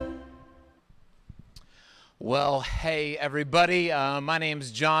Well, hey, everybody. My name's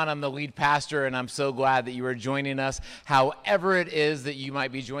John. I'm the lead pastor, and I'm so glad that you are joining us, however it is that you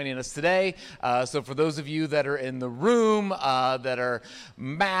might be joining us today. So for those of you that are in the room, that are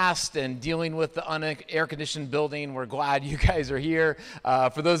masked and dealing with the air-conditioned building, we're glad you guys are here.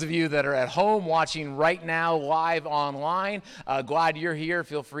 For those of you that are at home watching right now live online, glad you're here.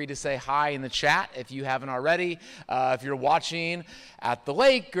 Feel free to say hi in the chat if you haven't already. If you're watching at the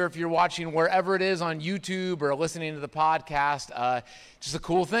lake or if you're watching wherever it is on YouTube or listening to the podcast, just a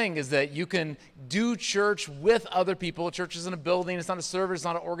cool thing is that you can do church with other people. Church isn't a building, it's not a service, it's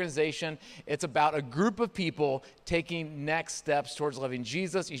not an organization. It's about a group of people taking next steps towards loving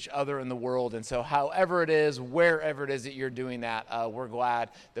Jesus, each other, and the world. And so however it is, wherever it is that you're doing that, we're glad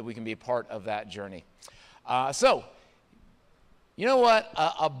that we can be a part of that journey. So, you know what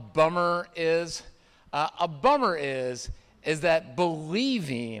a bummer is? A bummer is that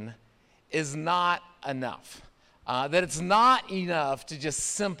believing is not enough. That it's not enough to just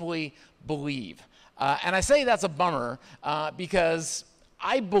simply believe. And I say that's a bummer because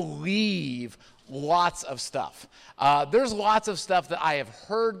I believe lots of stuff. There's lots of stuff that I have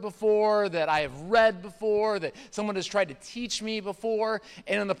heard before, that I have read before, that someone has tried to teach me before.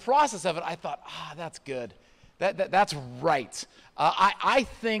 And in the process of it, I thought, that's good. That's right. I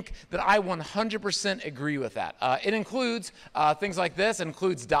think that I 100% agree with that. It includes things like this. It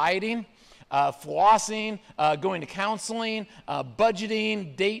includes dieting, flossing, going to counseling,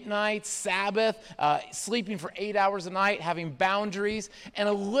 budgeting, date nights, Sabbath, sleeping for 8 hours a night, having boundaries, and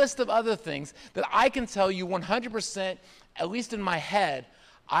a list of other things that I can tell you 100%, at least in my head,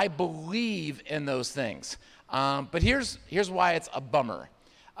 I believe in those things. But here's why it's a bummer.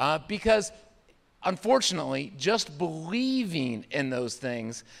 Because unfortunately, just believing in those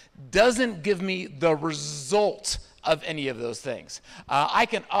things doesn't give me the result of any of those things.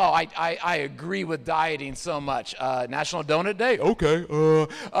 I agree with dieting so much. National Donut Day? Okay.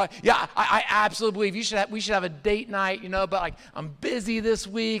 I absolutely believe we should have a date night, but like I'm busy this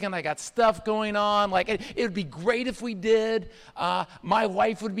week and I got stuff going on. Like it would be great if we did. My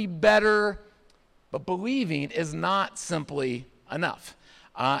life would be better. But believing is not simply enough.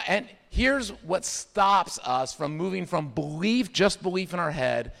 And here's what stops us from moving from belief, just belief in our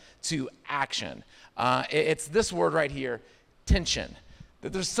head, to action. It's this word right here, tension.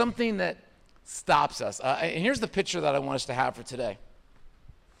 That there's something that stops us. And here's the picture that I want us to have for today.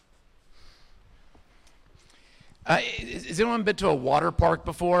 Has anyone been to a water park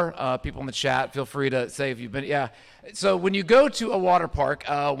before? People in the chat, feel free to say if you've been. Yeah. So when you go to a water park,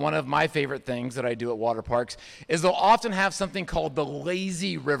 one of my favorite things that I do at water parks is they'll often have something called the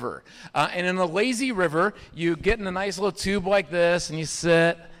lazy river. And in the lazy river, you get in a nice little tube like this and you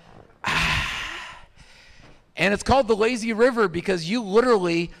sit. And it's called the lazy river because you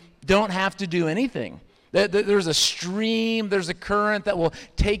literally don't have to do anything. There's a stream, there's a current that will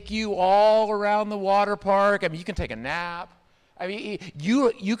take you all around the water park. I mean, you can take a nap. I mean,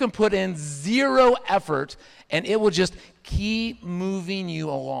 you can put in zero effort, and it will just keep moving you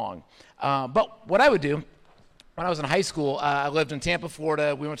along. But what I would do, when I was in high school, I lived in Tampa,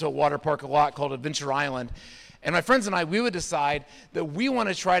 Florida. We went to a water park a lot called Adventure Island. And my friends and I, we would decide that we want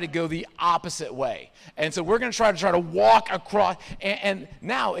to try to go the opposite way. And so we're going to try to walk across. And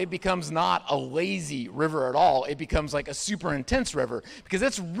now it becomes not a lazy river at all. It becomes like a super intense river because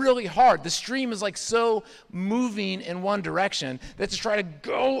it's really hard. The stream is like so moving in one direction that to try to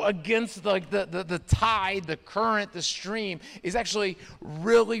go against the tide, the current, the stream is actually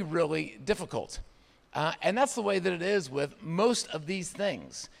really, really difficult. And that's the way that it is with most of these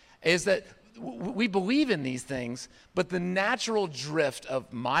things, is that we believe in these things, but the natural drift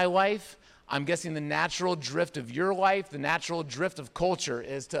of my life, I'm guessing the natural drift of your life, the natural drift of culture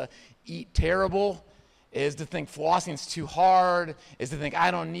is to eat terrible, is to think flossing's too hard, is to think I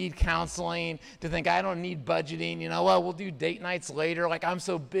don't need counseling, to think I don't need budgeting, we'll do date nights later, like I'm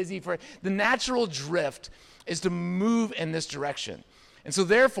so busy for it. The natural drift is to move in this direction. And so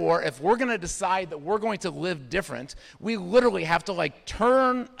therefore, if we're going to decide that we're going to live different, we literally have to like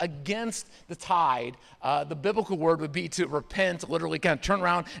turn against the tide. The biblical word would be to repent, literally kind of turn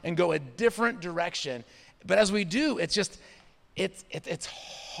around and go a different direction. But as we do, it's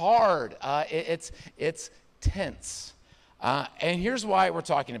hard. It's tense. And here's why we're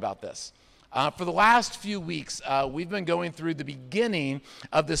talking about this. For the last few weeks, we've been going through the beginning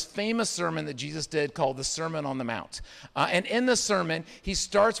of this famous sermon that Jesus did called the Sermon on the Mount. And in the sermon, he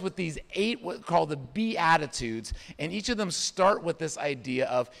starts with these 8 what called the Beatitudes, and each of them start with this idea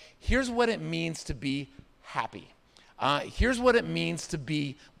of here's what it means to be happy. Here's what it means to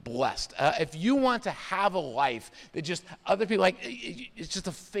be blessed. If you want to have a life that just other people, like, it's just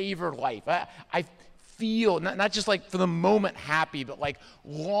a favored life. I feel, not just like for the moment happy, but like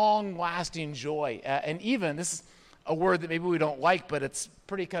long-lasting joy. And even, this is a word that maybe we don't like, but it's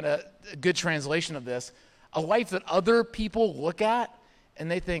pretty kind of a good translation of this, a life that other people look at and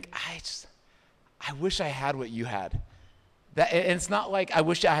they think, I wish I had what you had. And it's not like I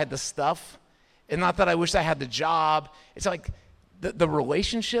wish I had the stuff, and not that I wish I had the job. It's like the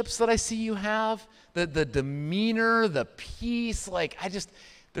relationships that I see you have, the demeanor, the peace,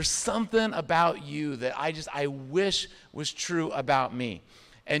 there's something about you that I wish was true about me.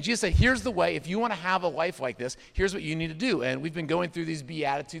 And Jesus said, here's the way, if you want to have a life like this, here's what you need to do. And we've been going through these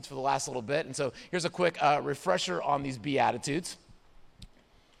Beatitudes for the last little bit, and so here's a quick refresher on these Beatitudes.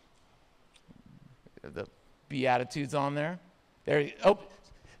 The Beatitudes on there.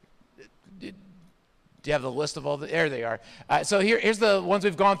 Do you have the list of all there they are. So here's the ones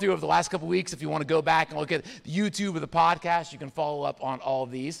we've gone through over the last couple weeks. If you want to go back and look at YouTube or the podcast, you can follow up on all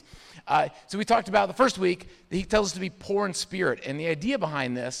of these. So we talked about the first week, he tells us to be poor in spirit. And the idea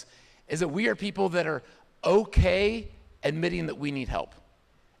behind this is that we are people that are okay admitting that we need help.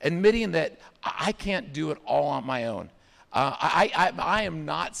 Admitting that I can't do it all on my own. I am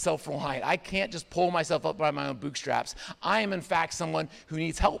not self-reliant. I can't just pull myself up by my own bootstraps. I am, in fact, someone who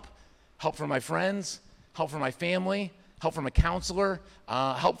needs help. Help from my friends, help from my family, help from a counselor,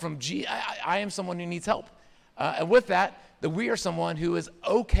 help from I am someone who needs help. And with that we are someone who is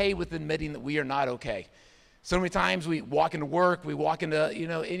okay with admitting that we are not okay. So many times we walk into work, we walk into,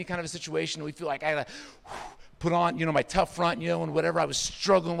 any kind of a situation, we feel like I gotta put on, my tough front, and whatever I was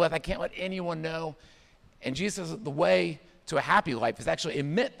struggling with, I can't let anyone know. And Jesus says the way to a happy life is actually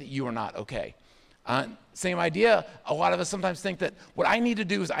admit that you are not okay. Same idea, a lot of us sometimes think that what I need to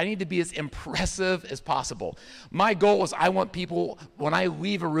do is I need to be as impressive as possible. My goal is I want people, when I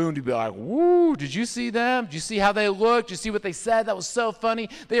leave a room, to be like, woo, did you see them? Did you see how they looked? Did you see what they said? That was so funny.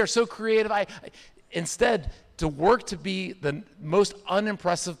 They are so creative. Instead, to work to be the most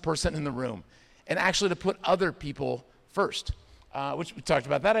unimpressive person in the room and actually to put other people first. Which we talked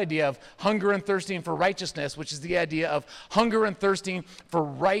about, that idea of hunger and thirsting for righteousness, which is the idea of hunger and thirsting for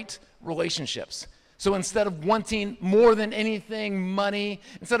right relationships. So instead of wanting more than anything money,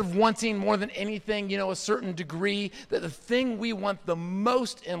 instead of wanting more than anything, a certain degree, that the thing we want the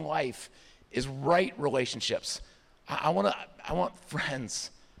most in life is right relationships. I want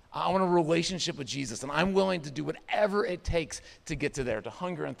friends. I want a relationship with Jesus, and I'm willing to do whatever it takes to get to there, to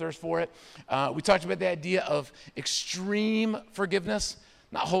hunger and thirst for it. We talked about the idea of extreme forgiveness,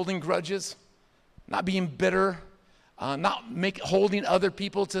 not holding grudges, not being bitter, not holding other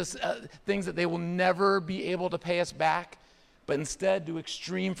people to things that they will never be able to pay us back, but instead do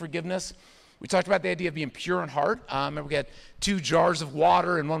extreme forgiveness. We talked about the idea of being pure in heart. Remember, we had 2 jars of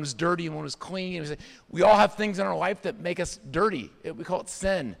water, and one was dirty and one was clean. And we all have things in our life that make us dirty. We call it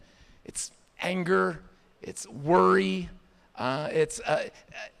sin. It's anger. It's worry. It's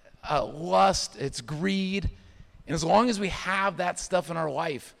lust. It's greed. And as long as we have that stuff in our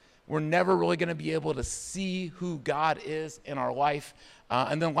life, we're never really going to be able to see who God is in our life.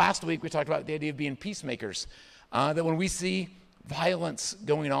 And then last week, we talked about the idea of being peacemakers. That when we see violence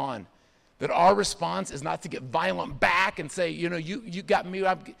going on, that our response is not to get violent back and say, you got me,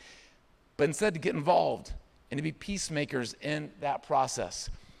 but instead to get involved and to be peacemakers in that process.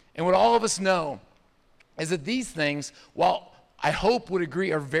 And what all of us know is that these things, while I hope would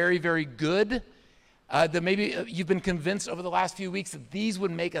agree are very, very good, that maybe you've been convinced over the last few weeks that these would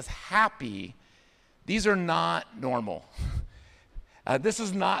make us happy, these are not normal. This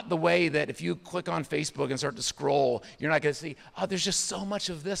is not the way that if you click on Facebook and start to scroll, you're not going to see, there's just so much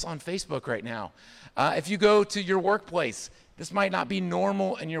of this on Facebook right now. If you go to your workplace, this might not be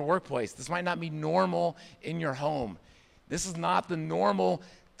normal in your workplace. This might not be normal in your home. This is not the normal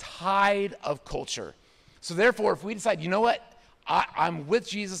tide of culture. So therefore, if we decide, you know what, I'm with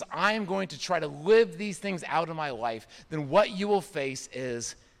Jesus, I am going to try to live these things out in my life, then what you will face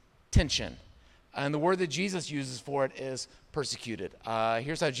is tension. And the word that Jesus uses for it is persecuted.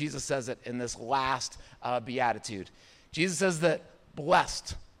 Here's how Jesus says it in this last beatitude. Jesus says that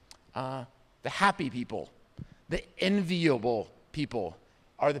blessed, the happy people, the enviable people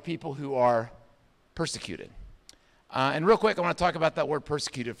are the people who are persecuted. And real quick, I want to talk about that word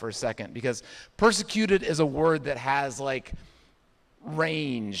persecuted for a second, because persecuted is a word that has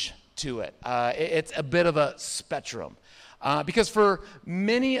range to it. It's a bit of a spectrum. Because for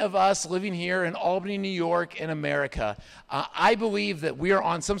many of us living here in Albany, New York, in America, I believe that we are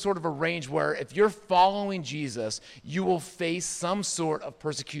on some sort of a range where if you're following Jesus, you will face some sort of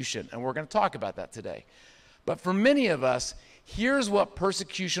persecution. And we're going to talk about that today. But for many of us, here's what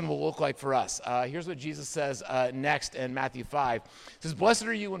persecution will look like for us. Here's what Jesus says next in Matthew 5. It says, "Blessed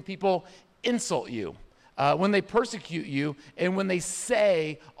are you when people insult you, when they persecute you, and when they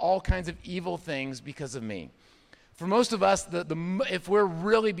say all kinds of evil things because of me. For most of us, if we're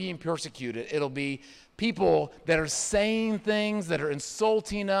really being persecuted, it'll be people that are saying things, that are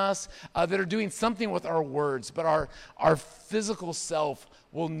insulting us, that are doing something with our words, but our physical self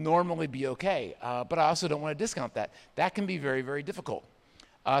will normally be okay. But I also don't want to discount that. That can be very, very difficult.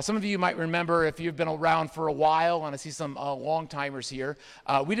 Some of you might remember, if you've been around for a while, and I see some long-timers here,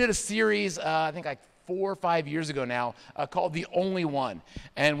 we did a series, I think like 4 or 5 years ago now, called The Only One.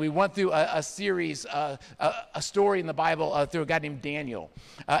 And we went through a series, a story in the Bible through a guy named Daniel.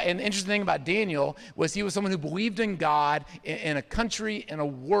 And the interesting thing about Daniel was he was someone who believed in God in a country, in a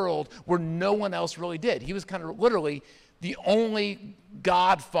world where no one else really did. He was kind of literally the only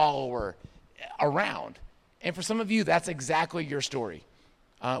God follower around. And for some of you, that's exactly your story.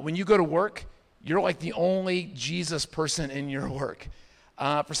 When you go to work, you're like the only Jesus person in your work.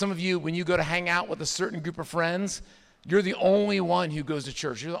 For some of you, when you go to hang out with a certain group of friends, you're the only one who goes to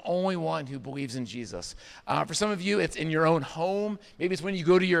church. You're the only one who believes in Jesus. For some of you, it's in your own home. Maybe it's when you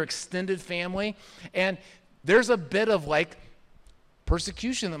go to your extended family. And there's a bit of like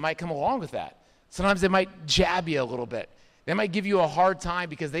persecution that might come along with that. Sometimes they might jab you a little bit. They might give you a hard time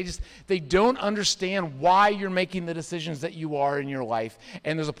because they don't understand why you're making the decisions that you are in your life.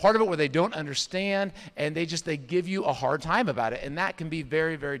 And there's a part of it where they don't understand, and they give you a hard time about it. And that can be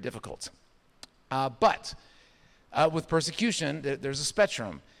very, very difficult. But with persecution, there's a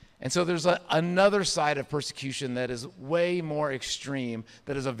spectrum. And so there's another side of persecution that is way more extreme,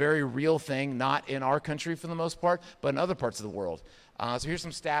 that is a very real thing, not in our country for the most part, but in other parts of the world. So here's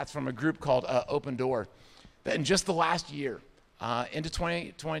some stats from a group called Open Door. That in just the last year, into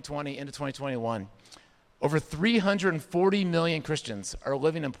 2020, into 2021, over 340 million Christians are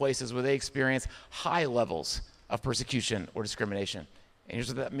living in places where they experience high levels of persecution or discrimination. And here's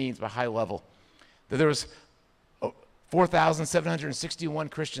what that means by high level. That there was 4,761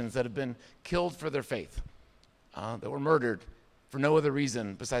 Christians that have been killed for their faith, that were murdered for no other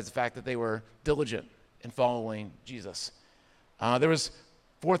reason besides the fact that they were diligent in following Jesus. There was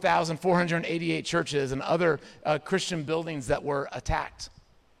 4,488 churches and other Christian buildings that were attacked.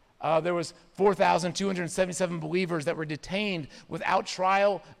 There was 4,277 believers that were detained without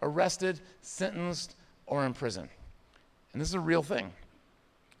trial, arrested, sentenced, or imprisoned. And this is a real thing.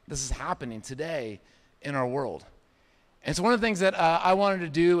 This is happening today in our world. And so one of the things that I wanted to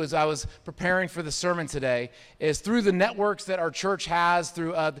do as I was preparing for the sermon today is through the networks that our church has,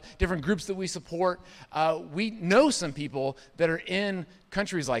 through different groups that we support, we know some people that are in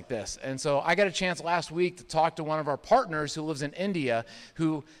countries like this. And so I got a chance last week to talk to one of our partners who lives in India,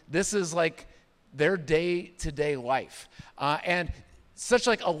 who this is like their day-to-day life. And such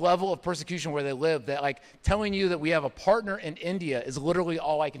like a level of persecution where they live that like telling you that we have a partner in India is literally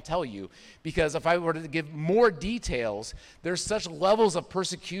all I can tell you, because if I were to give more details, there's such levels of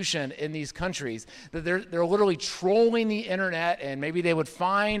persecution in these countries that they're literally trolling the internet, and maybe they would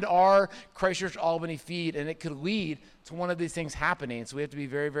find our Christchurch Albany feed and it could lead to one of these things happening. So we have to be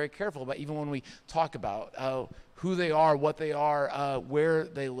very, very careful about even when we talk about who they are, what they are, where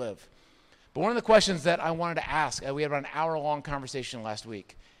they live. But one of the questions that I wanted to ask, we had about an hour-long conversation last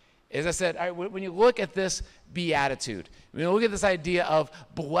week, is I said, all right, when you look at this beatitude, when you look at this idea of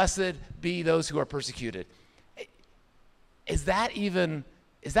blessed be those who are persecuted, is that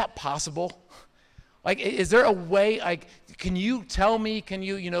possible? Like, is there a way, like, can you tell me, can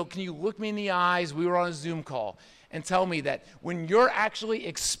you look me in the eyes, we were on a Zoom call, and tell me that when you're actually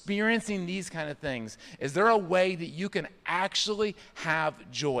experiencing these kind of things, is there a way that you can actually have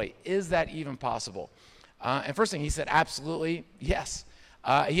joy? Is that even possible? And first thing he said, absolutely, yes.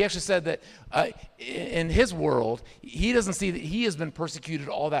 He actually said that in his world, he doesn't see that he has been persecuted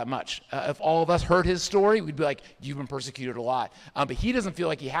all that much. If all of us heard his story, we'd be like, you've been persecuted a lot. But he doesn't feel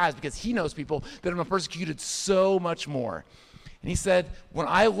like he has, because he knows people that have been persecuted so much more. And he said, when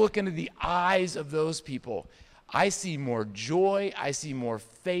I look into the eyes of those people, I see more joy, I see more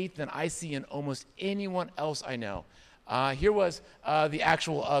faith than I see in almost anyone else I know. Here was the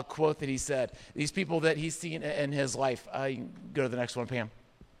actual quote that he said. These people that he's seen in his life. You can go to the next one, Pam.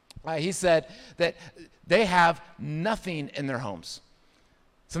 He said that they have nothing in their homes.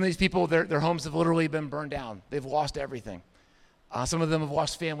 Some of these people, their homes have literally been burned down. They've lost everything. Some of them have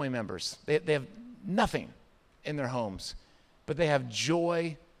lost family members. They have nothing in their homes, but they have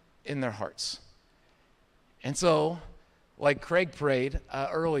joy in their hearts. And so, like Craig prayed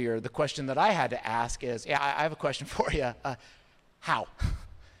earlier, the question that I had to ask is, I have a question for you. How?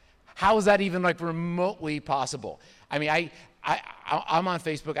 How is that even like remotely possible? I mean, I'm on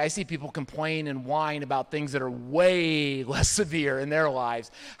Facebook. I see people complain and whine about things that are way less severe in their lives.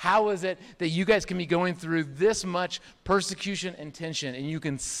 How is it that you guys can be going through this much persecution and tension and you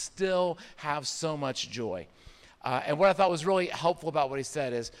can still have so much joy? And what I thought was really helpful about what he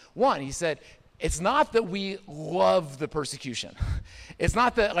said is, one, he said, it's not that we love the persecution. It's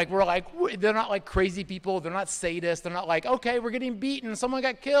not that like they're not like crazy people. They're not sadists. They're not like, okay, we're getting beaten. Someone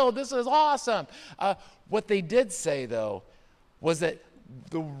got killed. This is awesome. What they did say, though, was that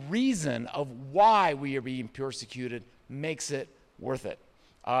the reason of why we are being persecuted makes it worth it.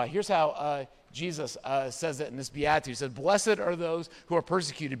 Here's how Jesus says it in this beatitude. He said, blessed are those who are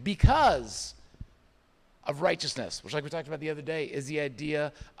persecuted because of righteousness, which like we talked about the other day is the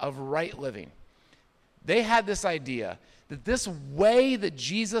idea of right living. They had this idea that this way that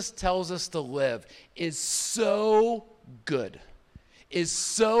Jesus tells us to live is so good, is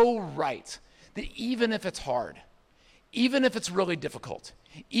so right, that even if it's hard, even if it's really difficult,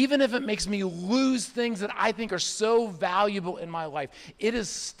 even if it makes me lose things that I think are so valuable in my life, it is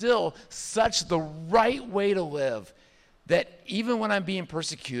still such the right way to live that even when I'm being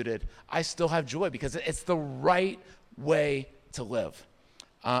persecuted, I still have joy because it's the right way to live.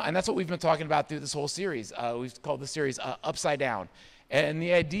 And that's what we've been talking about through this whole series. We've called this series Upside Down. And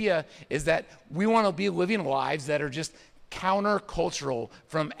the idea is that we want to be living lives that are just countercultural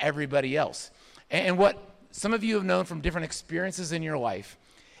from everybody else. And what some of you have known from different experiences in your life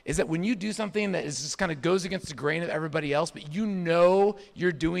is that when you do something that is just kind of goes against the grain of everybody else, but you know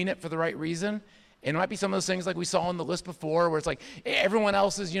you're doing it for the right reason, and it might be some of those things like we saw on the list before where it's like everyone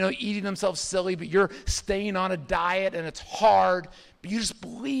else is, eating themselves silly, but you're staying on a diet and it's hard, but you just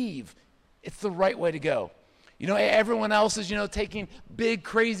believe it's the right way to go. Everyone else is, taking big,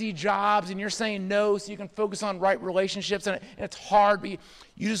 crazy jobs and you're saying no so you can focus on right relationships and it's hard, but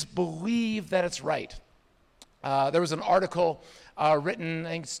you just believe that it's right. There was an article written, I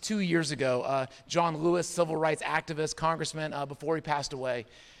think it's 2 years ago, John Lewis, civil rights activist, congressman, before he passed away.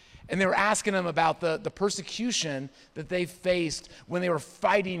 And they were asking him about the persecution that they faced when they were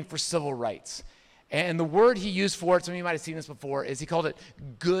fighting for civil rights. And the word he used for it, some of you might have seen this before, is he called it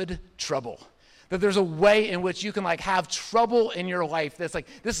good trouble. That there's a way in which you can have trouble in your life that's like,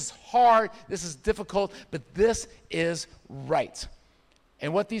 this is hard, this is difficult, but this is right.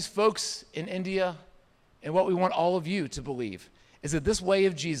 And what these folks in India and what we want all of you to believe is that this way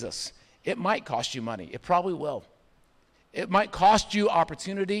of Jesus, it might cost you money. It probably will. It might cost you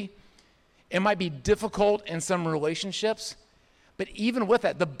opportunity. It might be difficult in some relationships. But even with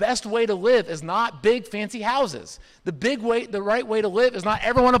that, the best way to live is not big fancy houses. The right way to live is not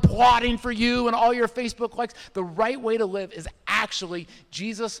everyone applauding for you and all your Facebook likes. The right way to live is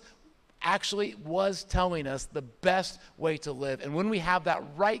Jesus actually was telling us the best way to live. And when we have that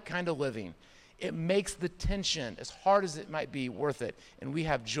right kind of living, it makes the tension, as hard as it might be, worth it. And we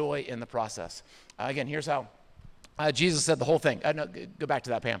have joy in the process. Again, here's how Jesus said the whole thing. No, go back to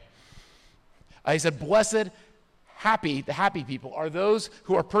that, Pam. He said, blessed, the happy people are those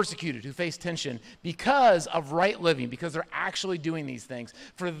who are persecuted, who face tension because of right living, because they're actually doing these things.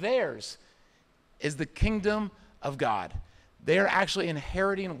 For theirs is the kingdom of God. They are actually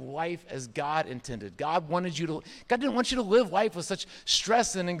inheriting life as God intended. God didn't want you to live life with such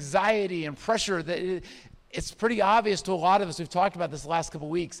stress and anxiety and pressure that it's pretty obvious to a lot of us, we've talked about this the last couple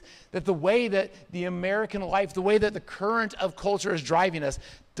of weeks, that the way that the American life, the way that the current of culture is driving us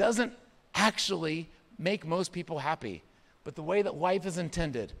doesn't actually make most people happy. But the way that life is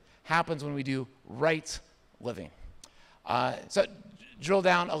intended happens when we do right living. So drill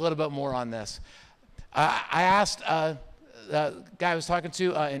down a little bit more on this. I asked the guy I was talking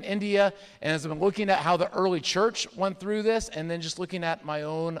to in India, and as I've been looking at how the early church went through this, and then just looking at my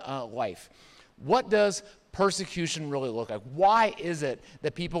own life, what does persecution really look like? Why is it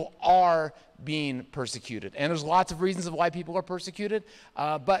that people are being persecuted? And there's lots of reasons of why people are persecuted,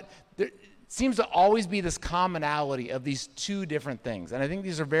 but there seems to always be this commonality of these two different things. And I think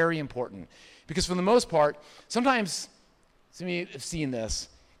these are very important because for the most part, sometimes, some of you have seen this,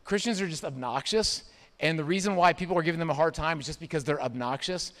 Christians are just obnoxious, and the reason why people are giving them a hard time is just because they're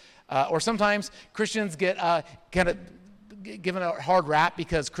obnoxious. Or sometimes Christians get kind of given a hard rap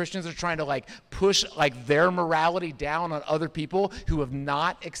because Christians are trying to push their morality down on other people who have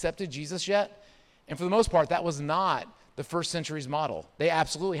not accepted Jesus yet. And for the most part, that was not the first century's model. They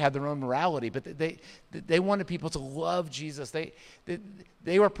absolutely had their own morality, but they wanted people to love Jesus.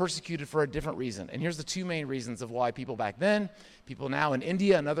 They were persecuted for a different reason. And here's the two main reasons of why people back then, people now in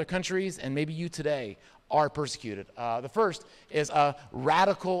India and other countries, and maybe you today, are persecuted. The first is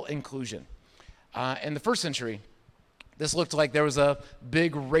radical inclusion. In the first century, This looked like there was a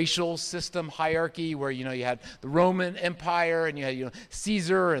big racial system hierarchy where, you had the Roman Empire, and you had,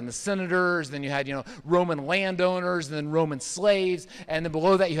 Caesar and the senators, then you had, Roman landowners, and then Roman slaves, and then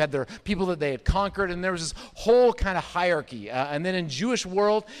below that you had their people that they had conquered, and there was this whole kind of hierarchy. And then in Jewish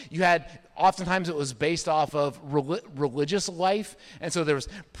world, you had, oftentimes it was based off of religious life, and so there was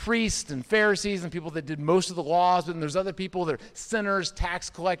priests and Pharisees and people that did most of the laws, but then there's other people that are sinners, tax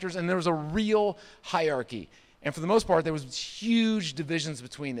collectors, and there was a real hierarchy. And for the most part, there was huge divisions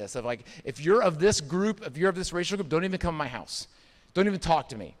between this of like, if you're of this group, if you're of this racial group, don't even come to my house. Don't even talk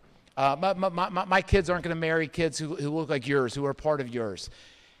to me. My kids aren't going to marry kids who look like yours, who are part of yours.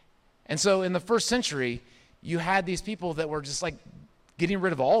 And so in the first century, you had these people that were just like getting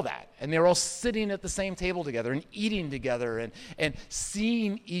rid of all that. And they were all sitting at the same table together and eating together and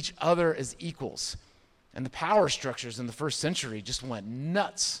seeing each other as equals. And the power structures in the first century just went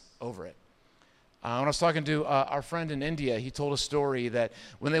nuts over it. When I was talking to our friend in India, he told a story that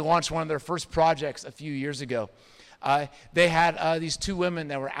when they launched one of their first projects a few years ago, they had these two women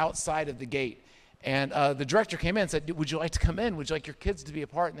that were outside of the gate. And the director came in and said, would you like to come in? Would you like your kids to be a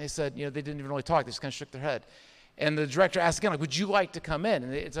part? And they said, they didn't even really talk. They just kind of shook their head. And the director asked again, would you like to come in?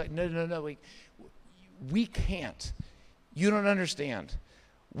 And it's like, no, we can't. You don't understand.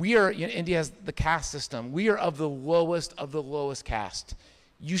 We are, India has the caste system. We are of the lowest caste.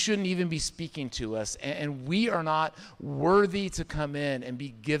 You shouldn't even be speaking to us, and we are not worthy to come in and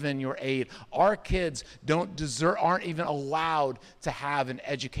be given your aid. Our kids aren't even allowed to have an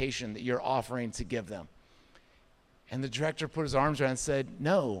education that you're offering to give them. And the director put his arms around and said,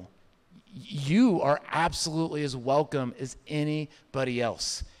 no, you are absolutely as welcome as anybody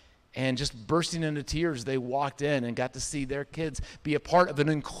else. And just bursting into tears, they walked in and got to see their kids be a part of an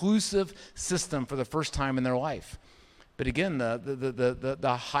inclusive system for the first time in their life. But again,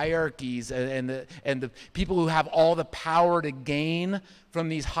 the hierarchies and the people who have all the power to gain from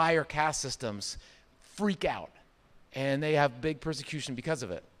these higher caste systems freak out, and they have big persecution because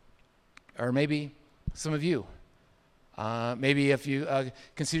of it. Or maybe some of you. Maybe if you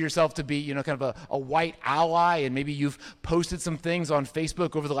consider yourself to be, kind of a white ally, and maybe you've posted some things on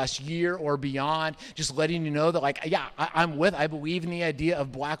Facebook over the last year or beyond, just letting you know that, I believe in the idea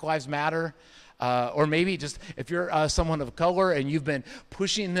of Black Lives Matter. Or maybe just if you're someone of color and you've been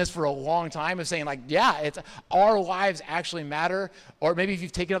pushing this for a long time of saying it's our lives actually matter. Or maybe if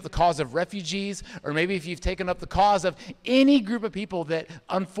you've taken up the cause of refugees, or maybe if you've taken up the cause of any group of people that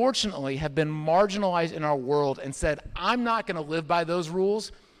unfortunately have been marginalized in our world and said, I'm not going to live by those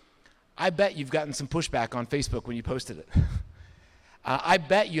rules. I bet you've gotten some pushback on Facebook when you posted it. I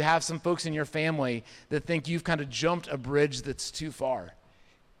bet you have some folks in your family that think you've kind of jumped a bridge that's too far.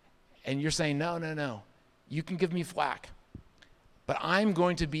 And you're saying, no, you can give me flack, but I'm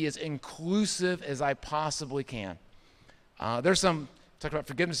going to be as inclusive as I possibly can. Talked about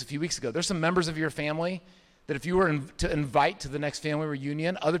forgiveness a few weeks ago. There's some members of your family that if you were to invite to the next family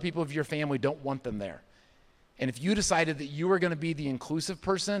reunion, other people of your family don't want them there. And if you decided that you were going to be the inclusive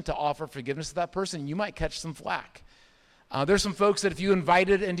person to offer forgiveness to that person, you might catch some flack. There's some folks that if you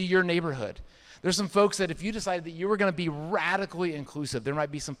invited into your neighborhood, there's some folks that if you decided that you were going to be radically inclusive, there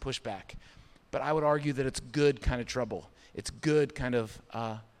might be some pushback. But I would argue that it's good kind of trouble. It's good kind of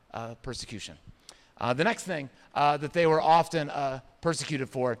persecution. The next thing that they were often persecuted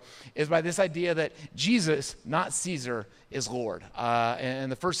for is by this idea that Jesus, not Caesar, is Lord. In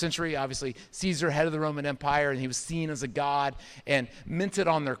the first century, obviously, Caesar, head of the Roman Empire, and he was seen as a god and minted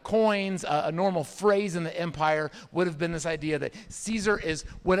on their coins. A normal phrase in the empire would have been this idea that Caesar is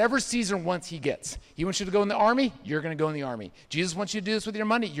whatever Caesar wants, he gets. He wants you to go in the army, you're going to go in the army. Jesus wants you to do this with your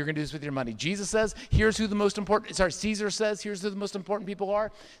money, you're going to do this with your money. Caesar says, here's who the most important people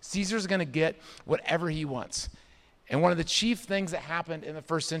are. Caesar's going to get whatever he wants. And one of the chief things that happened in the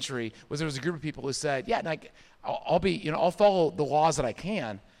first century was there was a group of people who said, I'll follow the laws that I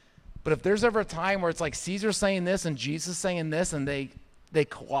can, but if there's ever a time where it's like Caesar saying this and Jesus saying this and they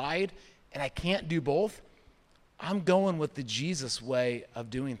collide and I can't do both, I'm going with the Jesus way of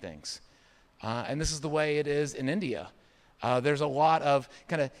doing things. And this is the way it is in India. There's a lot of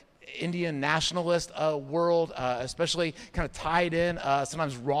kind of Indian nationalist world, especially kind of tied in,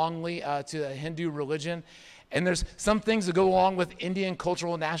 sometimes wrongly, to the Hindu religion. And there's some things that go along with Indian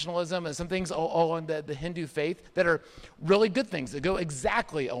cultural nationalism and some things along the Hindu faith that are really good things that go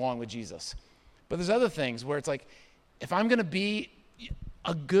exactly along with Jesus. But there's other things where it's like, if I'm going to be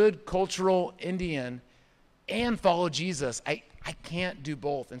a good cultural Indian and follow Jesus, I can't do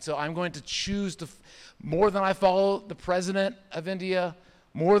both. And so I'm going to choose to, more than I follow the president of India,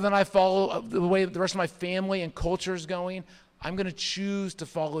 more than I follow the way the rest of my family and culture is going, I'm going to choose to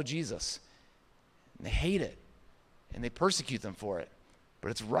follow Jesus. And they hate it. and they persecute them for it.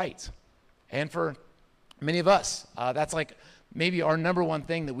 But it's right. And for many of us, that's like maybe our number one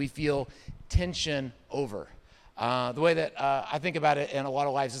thing that we feel tension over. The way that I think about it in a lot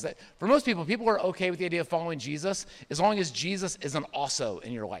of lives is that for most people, people are okay with the idea of following Jesus as long as Jesus isn't also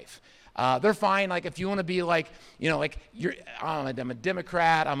in your life. They're fine. Like if you want to be like, like I'm a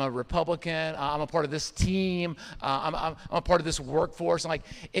Democrat, I'm a Republican, I'm a part of this team, I'm a part of this workforce. And like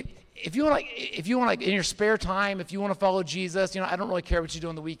if you want in your spare time, if you want to follow Jesus, I don't really care what you do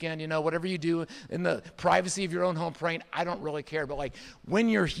on the weekend, whatever you do in the privacy of your own home praying, I don't really care. But like when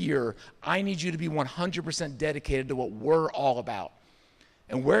you're here, I need you to be 100% dedicated to what we're all about.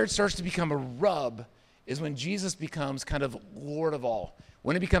 And where it starts to become a rub is when Jesus becomes kind of Lord of all.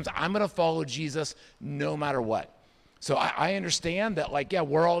 When it becomes, I'm going to follow Jesus no matter what. So I understand that, like, yeah,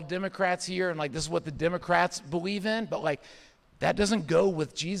 we're all Democrats here, and like this is what the Democrats believe in, but like that doesn't go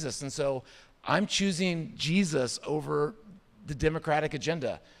with Jesus. And so I'm choosing Jesus over the Democratic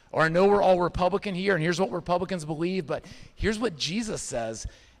agenda. Or I know we're all Republican here, and here's what Republicans believe, but here's what Jesus says.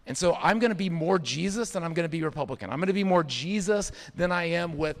 And so I'm going to be more Jesus than I'm going to be Republican. I'm going to be more Jesus than I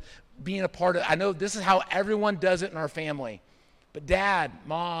am with being a part of, I know this is how everyone does it in our family. But dad,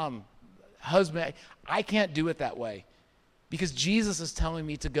 mom, husband, I can't do it that way because Jesus is telling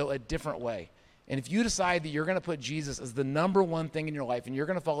me to go a different way. And if you decide that you're going to put Jesus as the number one thing in your life and you're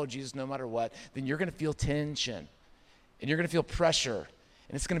going to follow Jesus no matter what, then you're going to feel tension and you're going to feel pressure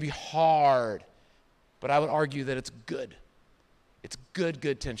and it's going to be hard. But I would argue that it's good. It's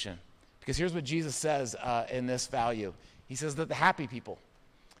good tension. Because here's what Jesus says in this value. He says that the happy people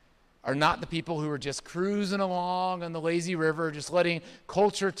are not the people who are just cruising along on the lazy river, just letting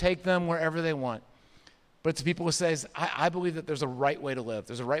culture take them wherever they want. But it's the people who says, I believe that there's a right way to live.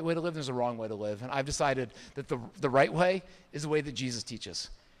 There's a right way to live, there's a wrong way to live. And I've decided that the right way is the way that Jesus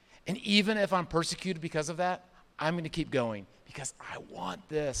teaches. And even if I'm persecuted because of that, I'm going to keep going because I want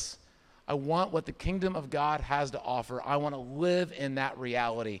this. I want what the kingdom of God has to offer. I want to live in that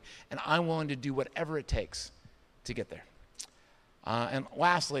reality. And I'm willing to do whatever it takes to get there. And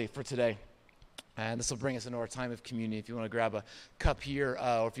lastly for today, and this will bring us into our time of communion. If you want to grab a cup here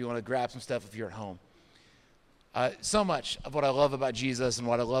or if you want to grab some stuff if you're at home. So much of what I love about Jesus and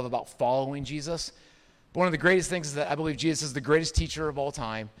what I love about following Jesus, but one of the greatest things is that I believe Jesus is the greatest teacher of all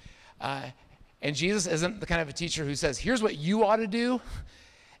time. And Jesus isn't the kind of a teacher who says, here's what you ought to do,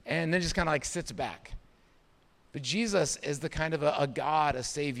 and then just kind of like sits back. But Jesus is the kind of a God, a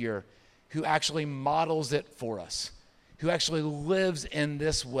Savior, who actually models it for us, who actually lives in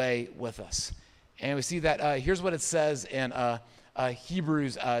this way with us. And we see that, here's what it says in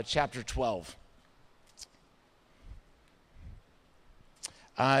Hebrews chapter 12.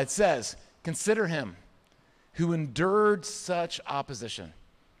 It says, consider him who endured such opposition.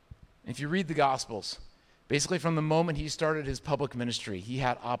 If you read the Gospels, basically from the moment he started his public ministry, he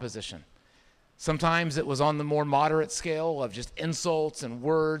had opposition. Sometimes it was on the more moderate scale of just insults and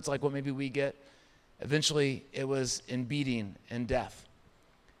words like what maybe we get. Eventually, it was in beating and death.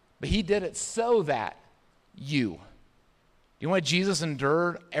 But he did it so that you know why Jesus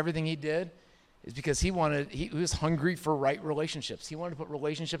endured everything he did? Is because he was hungry for right relationships. He wanted to put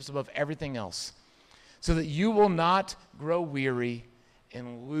relationships above everything else so that you will not grow weary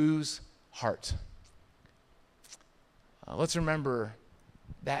and lose heart. Let's remember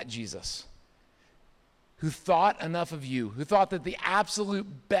that Jesus who thought enough of you, who thought that the absolute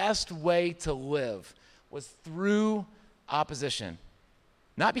best way to live was through opposition.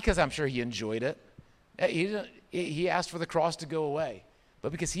 Not because I'm sure he enjoyed it. He asked for the cross to go away,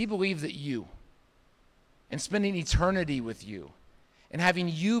 but because he believed that you, and spending eternity with you, and having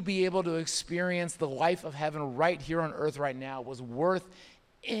you be able to experience the life of heaven right here on earth right now was worth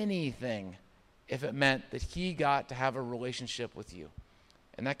anything if it meant that he got to have a relationship with you.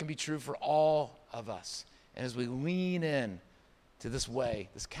 And that can be true for all of us. And as we lean in to this way,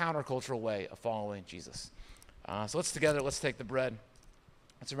 this countercultural way of following Jesus. So let's take the bread.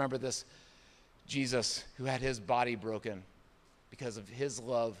 Let's remember this Jesus who had his body broken because of his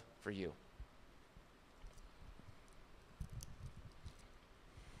love for you.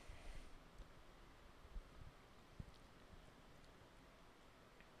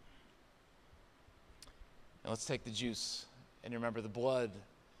 And let's take the juice and remember the blood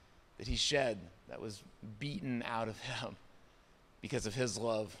that he shed that was beaten out of him because of his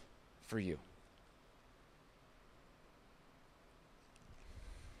love for you.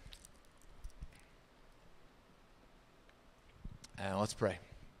 And let's pray.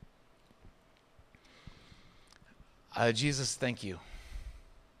 Jesus, thank you.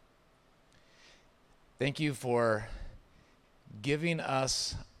 Thank you for giving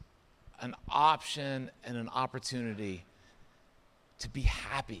us an option and an opportunity to be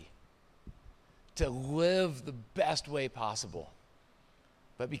happy, to live the best way possible.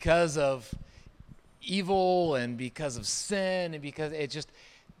 But because of evil and because of sin and because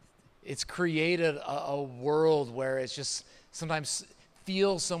it's created a world where it's just sometimes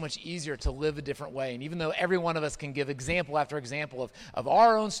feels so much easier to live a different way. And even though every one of us can give example after example of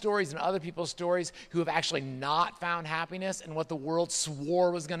our own stories and other people's stories who have actually not found happiness and what the world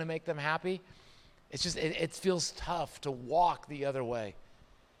swore was going to make them happy, it feels tough to walk the other way.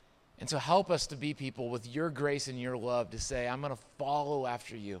 And so help us to be people with your grace and your love to say, I'm going to follow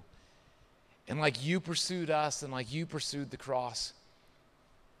after you. And like you pursued us and like you pursued the cross,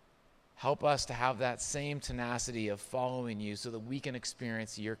 help us to have that same tenacity of following you so that we can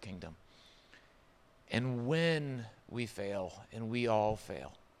experience your kingdom. And when we fail, and we all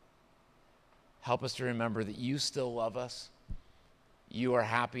fail, help us to remember that you still love us. You are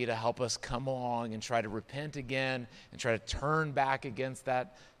happy to help us come along and try to repent again and try to turn back against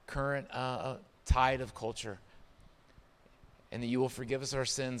that current tide of culture. And that you will forgive us our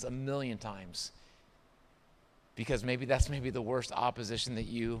sins 1,000,000 times. Because that's the worst opposition that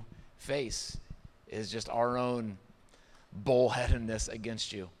you face is just our own bullheadedness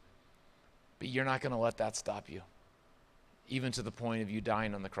against you. But you're not going to let that stop you, even to the point of you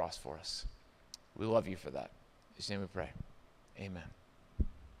dying on the cross for us. We love you for that. In His name we pray. Amen.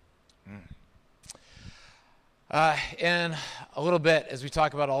 In a little bit, as we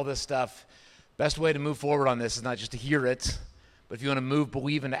talk about all this stuff, best way to move forward on this is not just to hear it, but if you want to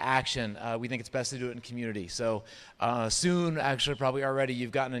believe into action, we think it's best to do it in community. So soon, actually probably already,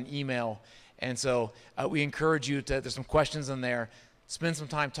 you've gotten an email. And so we encourage you there's some questions in there. Spend some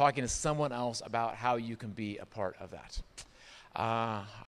time talking to someone else about how you can be a part of that.